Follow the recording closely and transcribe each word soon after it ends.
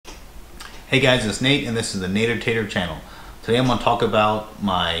Hey guys, it's Nate and this is the Nader Tater channel. Today I'm going to talk about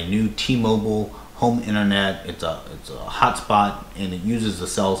my new T-Mobile home internet. It's a hotspot and it uses the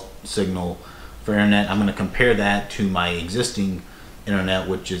cell signal for internet. I'm going to compare that to my existing internet,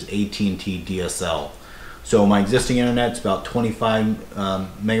 which is AT&T DSL. So my existing internet is about 25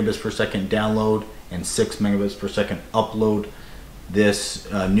 megabits per second download and 6 megabits per second upload. This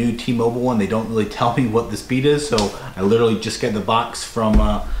new T-Mobile one, they don't really tell me what the speed is, so I literally just get the box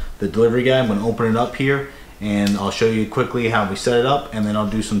from the delivery guy. I'm going to open it up here and I'll show you quickly how we set it up, and then I'll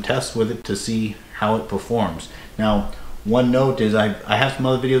do some tests with it to see how it performs. Now, one note is I have some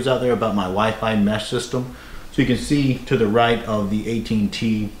other videos out there about my Wi-Fi mesh system. So you can see to the right of the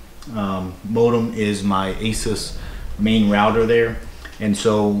AT&T modem is my ASUS main router there. And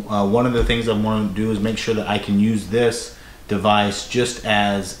so one of the things I want to do is make sure that I can use this device just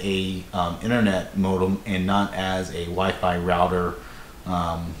as a internet modem and not as a Wi-Fi router.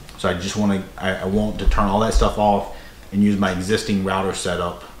 So I just want to, I want to turn all that stuff off and use my existing router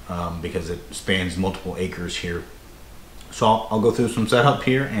setup because it spans multiple acres here. So I'll go through some setup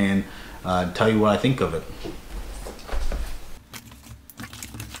here and tell you what I think of it.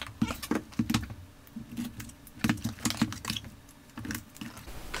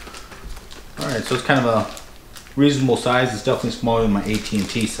 Alright, so it's kind of a reasonable size. It's definitely smaller than my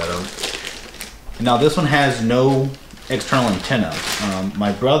AT&T setup. And now this one has no external antenna.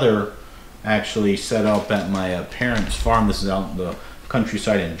 My brother actually set up at my parents' farm. This is out in the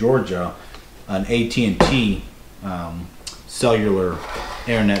countryside in Georgia, an AT&T cellular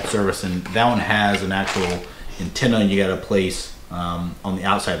internet service, and that one has an actual antenna you got to place on the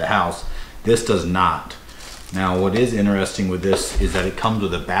outside of the house. This does not. Now what is interesting with this is that it comes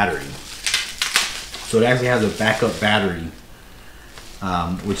with a battery. So it actually has a backup battery,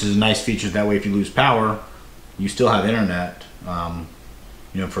 which is a nice feature. That way if you lose power, you still have internet,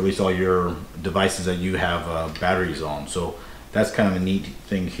 you know, for at least all your devices that you have batteries on. So that's kind of a neat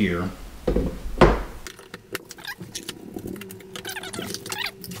thing here.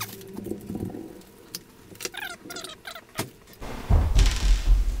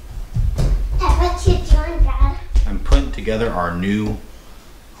 What you doing, Dad? I'm putting together our new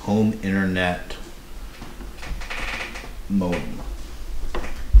home internet modem.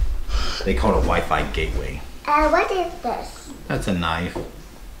 They call it a Wi-Fi gateway. What is this? That's a knife.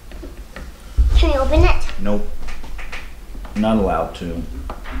 Can you open it? Nope. Not allowed to.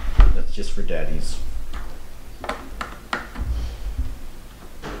 That's just for daddies.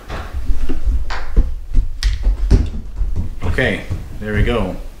 Okay, there we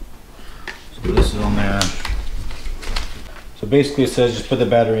go. So this is on there. So basically it says just put the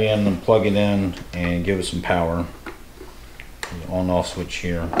battery in and plug it in and give it some power. The on off switch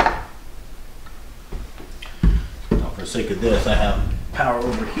here. Now for the sake of this, I have power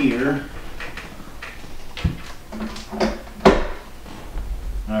over here.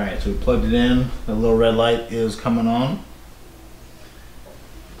 Alright, so we plugged it in. The little red light is coming on.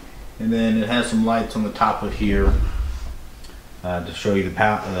 And then it has some lights on the top of here to show you the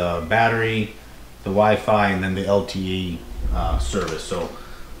battery, the Wi-Fi, and then the LTE service. So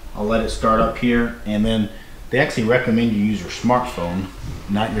I'll let it start up here, and then they actually recommend you use your smartphone,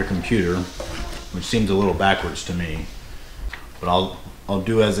 not your computer, which seems a little backwards to me, but I'll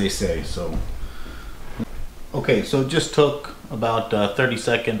do as they say. So okay, so it just took about 30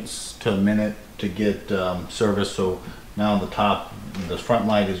 seconds to a minute to get service. So now on the top, the front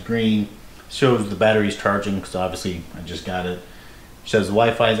light is green, shows the battery's charging because obviously I just got it. It says the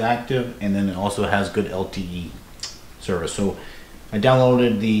Wi-Fi is active, and then it also has good LTE service. So I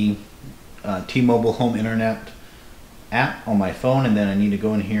downloaded the T-Mobile home internet app on my phone, and then I need to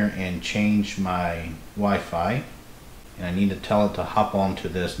go in here and change my Wi-Fi, and I need to tell it to hop onto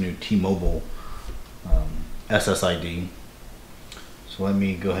this new T-Mobile SSID. So let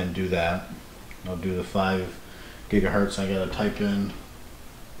me go ahead and do that. I'll do the 5 gigahertz. I gotta type in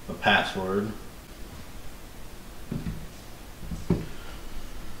a password.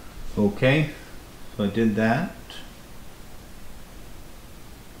 Okay, so I did that.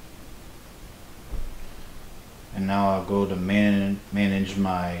 And now I'll go to manage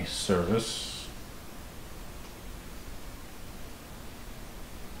my service.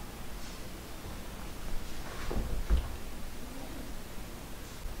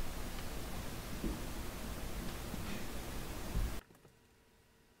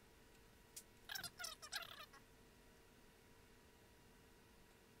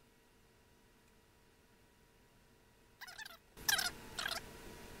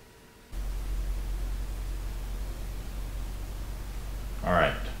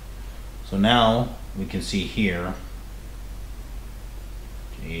 Alright, so now we can see here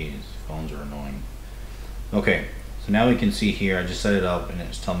Jeez, phones are annoying. Okay, so now we can see here, I just set it up and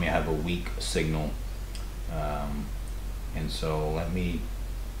it's telling me I have a weak signal. And so let me,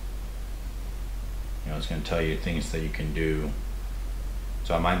 it's going to tell you things that you can do.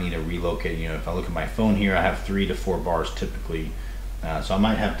 So I might need to relocate. If I look at my phone here, I have 3 to 4 bars typically. So I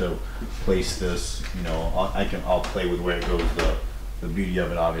might have to place this. I'll play with where it goes. The beauty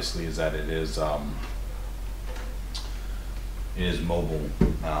of it, obviously, is that it is mobile,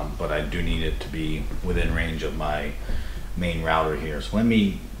 but I do need it to be within range of my main router here. So let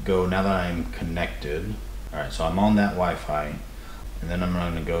me go now that I'm connected. All right, so I'm on that Wi-Fi, and then I'm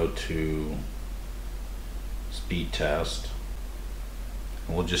going to go to speed test.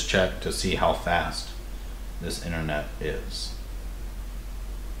 And we'll just check to see how fast this internet is.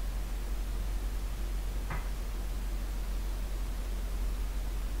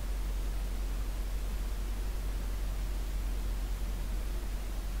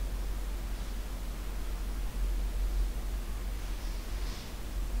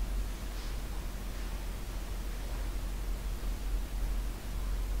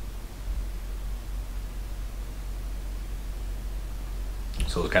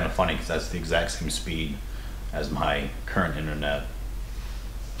 So it's kind of funny because that's the exact same speed as my current internet.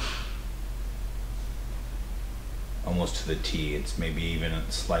 Almost to the T. It's maybe even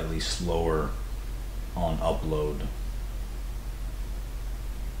slightly slower on upload.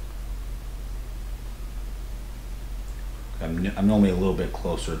 I'm normally a little bit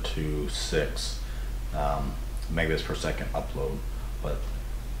closer to 6 megabits per second upload, but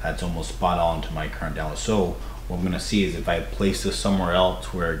that's almost spot on to my current download. So what I'm going to see is if I place this somewhere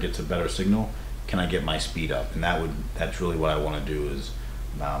else where it gets a better signal, can I get my speed up? And that's really what I want to do is,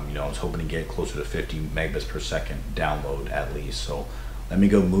 I was hoping to get closer to 50 megabits per second download at least. So let me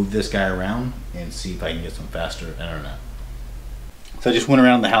go move this guy around and see if I can get some faster internet. So I just went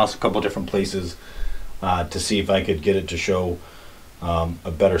around the house a couple different places to see if I could get it to show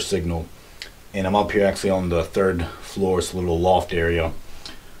a better signal. And I'm up here actually on the 3rd floor, it's a little loft area.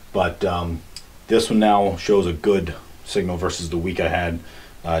 But this one now shows a good signal versus the weak I had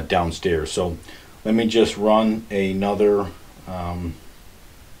downstairs. So let me just run another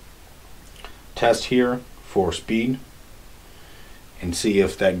test here for speed and see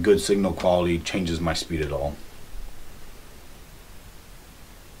if that good signal quality changes my speed at all.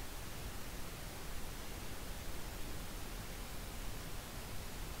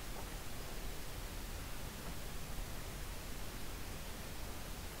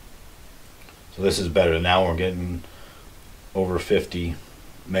 So this is better. Now we're getting over 50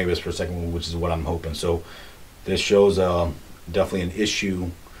 megabits per second, which is what I'm hoping. So this shows definitely an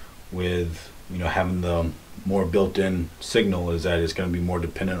issue with having the more built-in signal, is that it's going to be more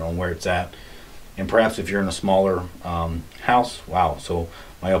dependent on where it's at. And perhaps if you're in a smaller house, wow, so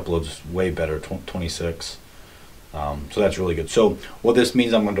my upload's way better, 26. So that's really good. So what this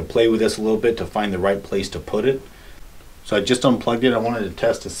means, I'm going to play with this a little bit to find the right place to put it. So I just unplugged it. I wanted to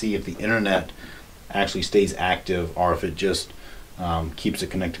test to see if the internet actually stays active or if it just keeps it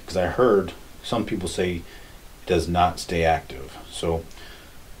connected, because I heard some people say it does not stay active. So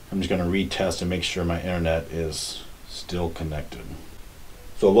I'm just going to retest and make sure my internet is still connected.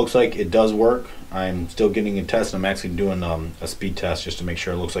 So it looks like it does work. I'm still getting a test. I'm actually doing a speed test just to make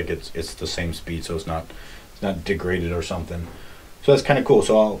sure it looks like it's the same speed, so it's not degraded or something. So that's kind of cool.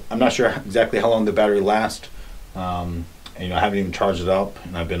 So I'm not sure exactly how long the battery lasts. And, I haven't even charged it up,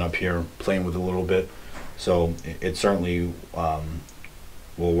 and I've been up here playing with it a little bit. So it certainly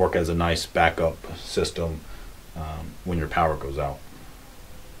will work as a nice backup system when your power goes out.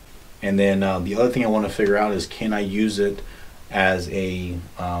 And then the other thing I want to figure out is, can I use it as a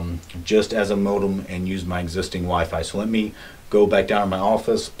just as a modem and use my existing Wi-Fi? So let me go back down to my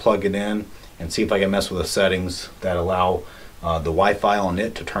office, plug it in, and see if I can mess with the settings that allow the Wi-Fi on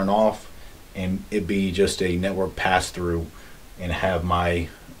it to turn off, and it be just a network pass-through, and have my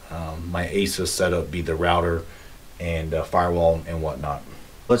my ASUS setup be the router and firewall and whatnot.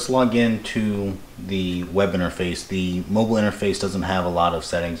 Let's log into the web interface. The mobile interface doesn't have a lot of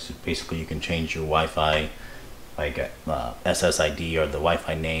settings. Basically, you can change your Wi-Fi, like SSID or the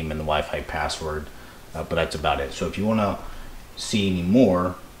Wi-Fi name and the Wi-Fi password, but that's about it. So if you want to see any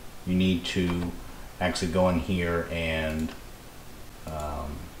more, you need to actually go in here and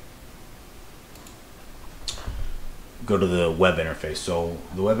go to the web interface. So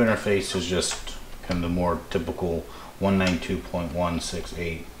the web interface is just kind of the more typical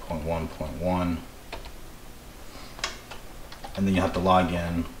 192.168.1.1, and then you have to log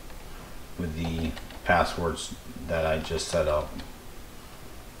in with the passwords that I just set up.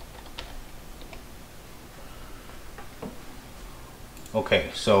 Okay,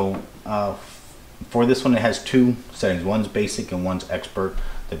 so for this one, it has two settings. One's basic and one's expert.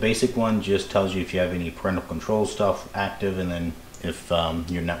 The basic one just tells you if you have any parental control stuff active, and then if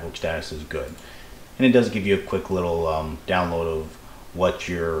your network status is good. And it does give you a quick little download of what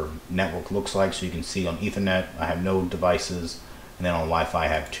your network looks like, so you can see on Ethernet I have no devices, and then on Wi-Fi I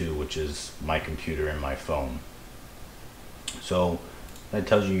have two, which is my computer and my phone. So that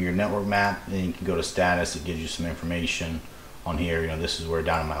tells you your network map. Then you can go to status. It gives you some information on here. You know, this is where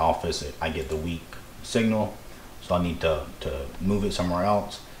down in my office I get the weak signal, so I need to move it somewhere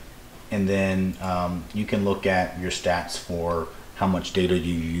else. And then you can look at your stats for how much data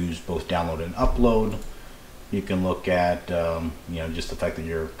you use, both download and upload. You can look at you know, just the fact that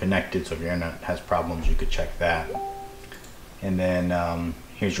you're connected, so if your internet has problems you could check that. And then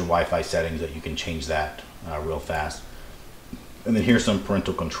here's your Wi-Fi settings that you can change that real fast. And then here's some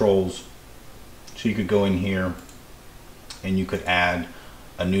parental controls, so you could go in here and you could add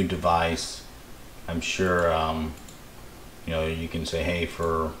a new device. I'm sure you know, you can say, hey,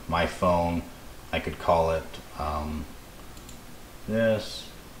 for my phone I could call it this,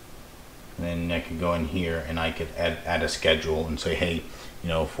 and then I could go in here and I could add a schedule and say, hey, you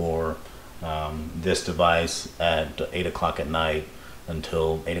know, for this device at 8 o'clock at night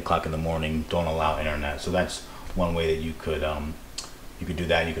until 8 o'clock in the morning, don't allow internet. So that's one way that you could do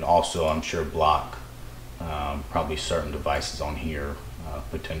that. You could also, I'm sure, block probably certain devices on here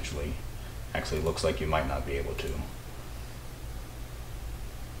potentially. Actually, it looks like you might not be able to.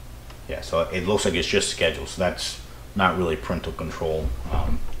 Yeah, so it looks like it's just scheduled, so that's not really parental control.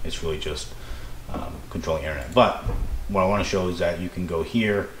 It's really just controlling internet. But what I want to show is that you can go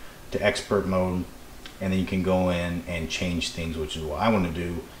here to expert mode, and then you can go in and change things, which is what I want to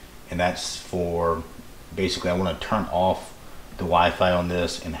do. And that's for, basically, I want to turn off the Wi-Fi on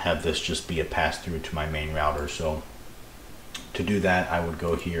this and have this just be a pass-through to my main router. So to do that, I would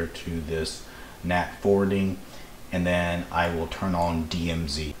go here to this NAT forwarding, and then I will turn on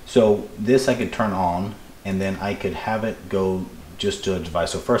DMZ. So this I could turn on, and then I could have it go just to a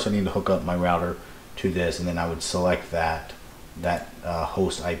device. So first I need to hook up my router to this, and then I would select that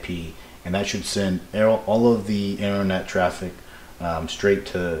host IP, and that should send all of the internet traffic straight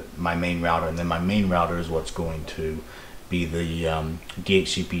to my main router. And then my main router is what's going to be the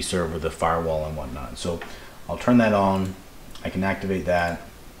DHCP server, the firewall and whatnot. So I'll turn that on. I can activate that.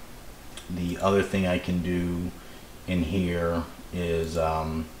 The other thing I can do in here is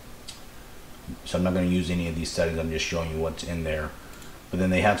so I'm not going to use any of these settings, I'm just showing you what's in there. But then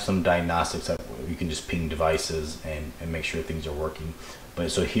they have some diagnostics that you can just ping devices and make sure things are working.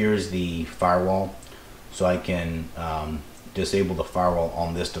 But so here's the firewall, so I can disable the firewall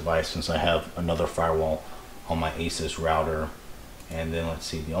on this device since I have another firewall on my ASUS router. And then let's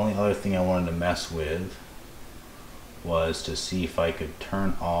see, the only other thing I wanted to mess with was to see if I could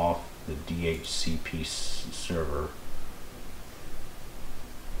turn off the DHCP server.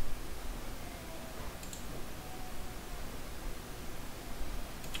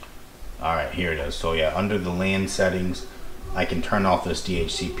 Alright, here it is. So yeah, under the LAN settings, I can turn off this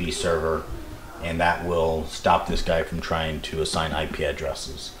DHCP server, and that will stop this guy from trying to assign IP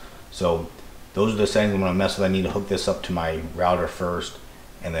addresses. So those are the settings I'm going to mess with. I need to hook this up to my router first,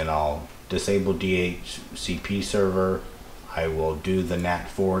 and then I'll disable DHCP server. I will do the NAT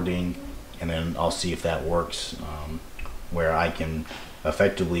forwarding, and then I'll see if that works, where I can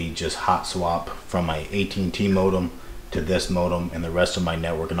effectively just hot swap from my AT&T modem to this modem, and the rest of my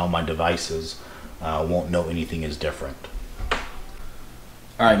network and all my devices won't know anything is different.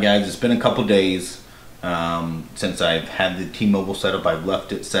 Alright guys, it's been a couple days since I've had the T-Mobile setup. I've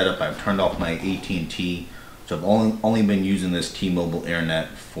left it set up. I've turned off my AT&T. So I've only been using this T-Mobile internet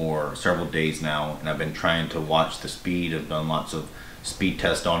for several days now, and I've been trying to watch the speed. I've done lots of speed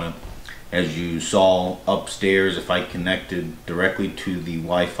tests on it. As you saw upstairs, if I connected directly to the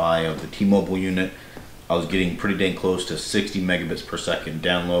Wi-Fi of the T-Mobile unit, I was getting pretty dang close to 60 megabits per second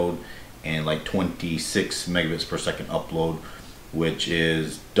download and like 26 megabits per second upload, which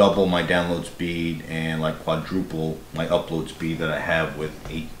is double my download speed and like quadruple my upload speed that I have with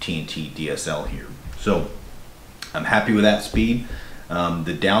AT&T DSL here. So I'm happy with that speed.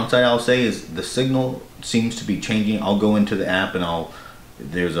 The downside I'll say is the signal seems to be changing. I'll go into the app and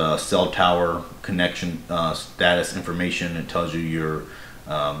there's a cell tower connection status information. It tells you your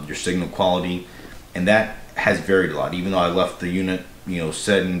signal quality, and that has varied a lot. Even though I left the unit,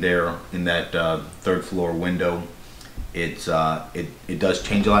 sitting there in that third floor window, it does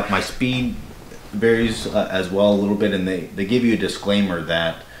change a lot. My speed varies as well a little bit, and they give you a disclaimer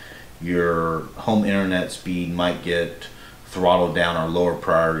that your home internet speed might get throttled down or lower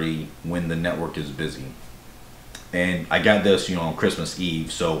priority when the network is busy. And I got this, you know, on Christmas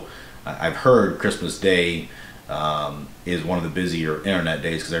Eve. So I've heard Christmas Day is one of the busier internet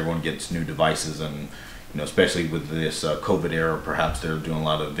days because everyone gets new devices, and you know, especially with this COVID era, perhaps they're doing a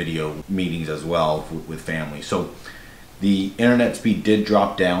lot of video meetings as well with family. So the internet speed did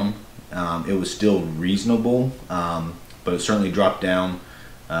drop down. It was still reasonable, but it certainly dropped down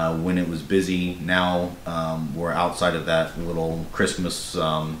when it was busy. Now we're outside of that little Christmas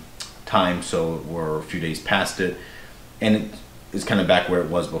time, so we're a few days past it, and it is kind of back where it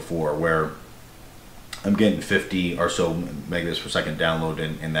was before, where I'm getting 50 or so megabits per second download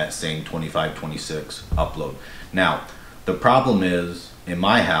in that same 25, 26 upload. Now, the problem is, in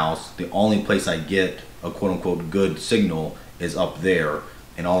my house, the only place I get a quote-unquote good signal is up there,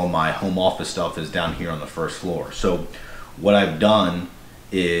 and all of my home office stuff is down here on the first floor. So what I've done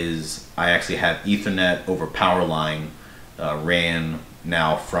is I actually have Ethernet over power line ran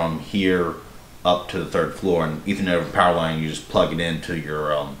now from here up to the third floor. And Ethernet over power line, you just plug it into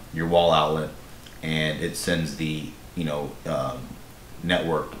your wall outlet, and it sends the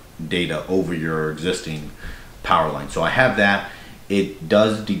network data over your existing power line. So I have that. It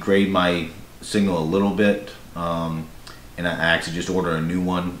does degrade my signal a little bit, and I actually just ordered a new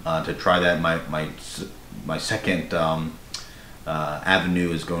one to try that. My second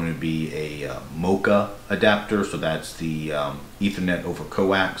avenue is going to be a Mocha adapter, so that's the Ethernet over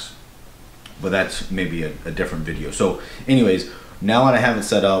coax, but that's maybe a different video. So anyways, now that I have it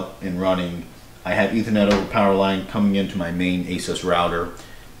set up and running, I have Ethernet over power line coming into my main ASUS router,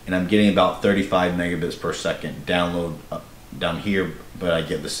 and I'm getting about 35 megabits per second download down here, but I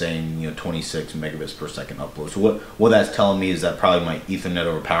get the same 26 megabits per second upload. So what that's telling me is that probably my Ethernet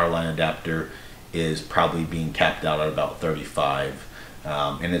over power line adapter is probably being capped out at about 35,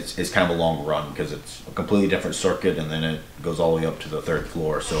 and it's kind of a long run because it's a completely different circuit, and then it goes all the way up to the third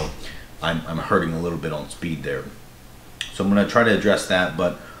floor. So I'm hurting a little bit on speed there. So I'm going to try to address that,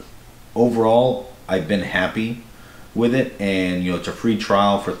 but overall I've been happy with it, and it's a free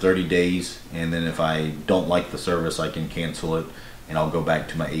trial for 30 days, and then if I don't like the service I can cancel it and I'll go back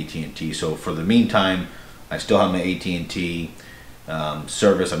to my AT&T. So for the meantime, I still have my AT&T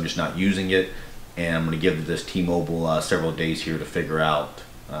service, I'm just not using it, and I'm going to give this T-Mobile several days here to figure out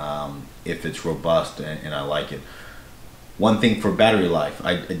if it's robust and I like it. One thing for battery life,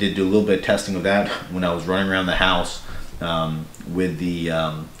 I did do a little bit of testing of that when I was running around the house with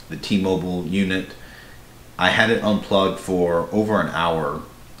the T-Mobile unit. I had it unplugged for over an hour,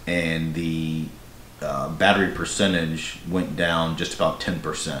 and the battery percentage went down just about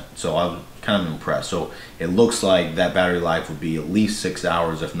 10%. So I was kind of impressed. So it looks like that battery life would be at least 6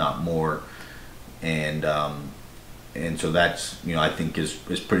 hours, if not more. And so that's I think is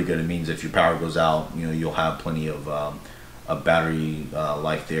pretty good. It means if your power goes out, you'll have plenty of battery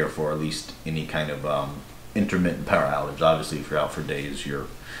life there for at least any kind of intermittent power outage. Obviously, if you're out for days, you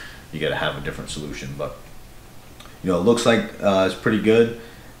got to have a different solution. But it looks like it's pretty good.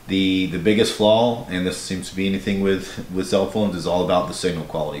 The biggest flaw, and this seems to be anything with cell phones, is all about the signal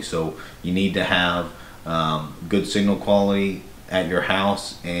quality. So you need to have good signal quality at your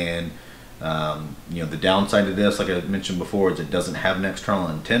house, and the downside of this, like I mentioned before, is it doesn't have an external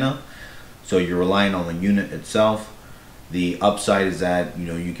antenna, so you're relying on the unit itself. The upside is that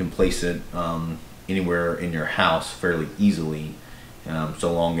you can place it anywhere in your house fairly easily,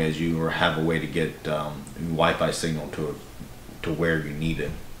 so long as you have a way to get Wi-Fi signal to where you need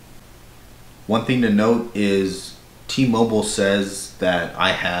it. One thing to note is T-Mobile says that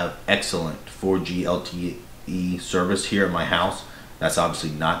I have excellent 4G LTE service here at my house. That's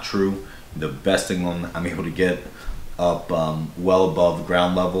obviously not true. The best thing I'm able to get up well above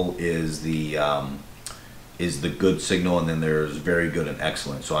ground level is the good signal, and then there's very good and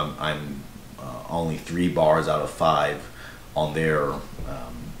excellent. So I'm only 3 bars out of 5 on their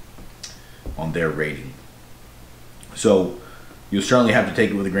rating. So you'll certainly have to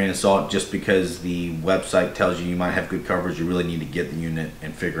take it with a grain of salt. Just because the website tells you might have good coverage, you really need to get the unit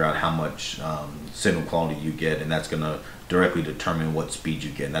and figure out how much signal quality you get, and that's going to directly determine what speed you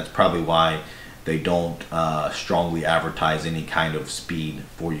get. And that's probably why they don't strongly advertise any kind of speed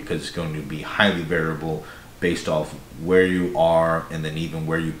for you, because it's going to be highly variable based off where you are and then even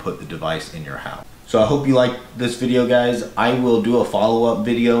where you put the device in your house. So I hope you like this video, guys. I will do a follow-up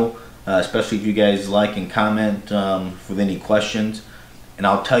video, especially if you guys like and comment with any questions, and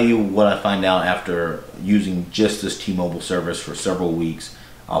I'll tell you what I find out after using just this T-Mobile service for several weeks.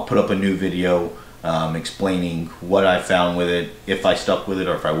 I'll put up a new video explaining what I found with it, if I stuck with it,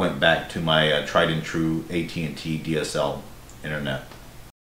 or if I went back to my tried and true AT&T DSL internet.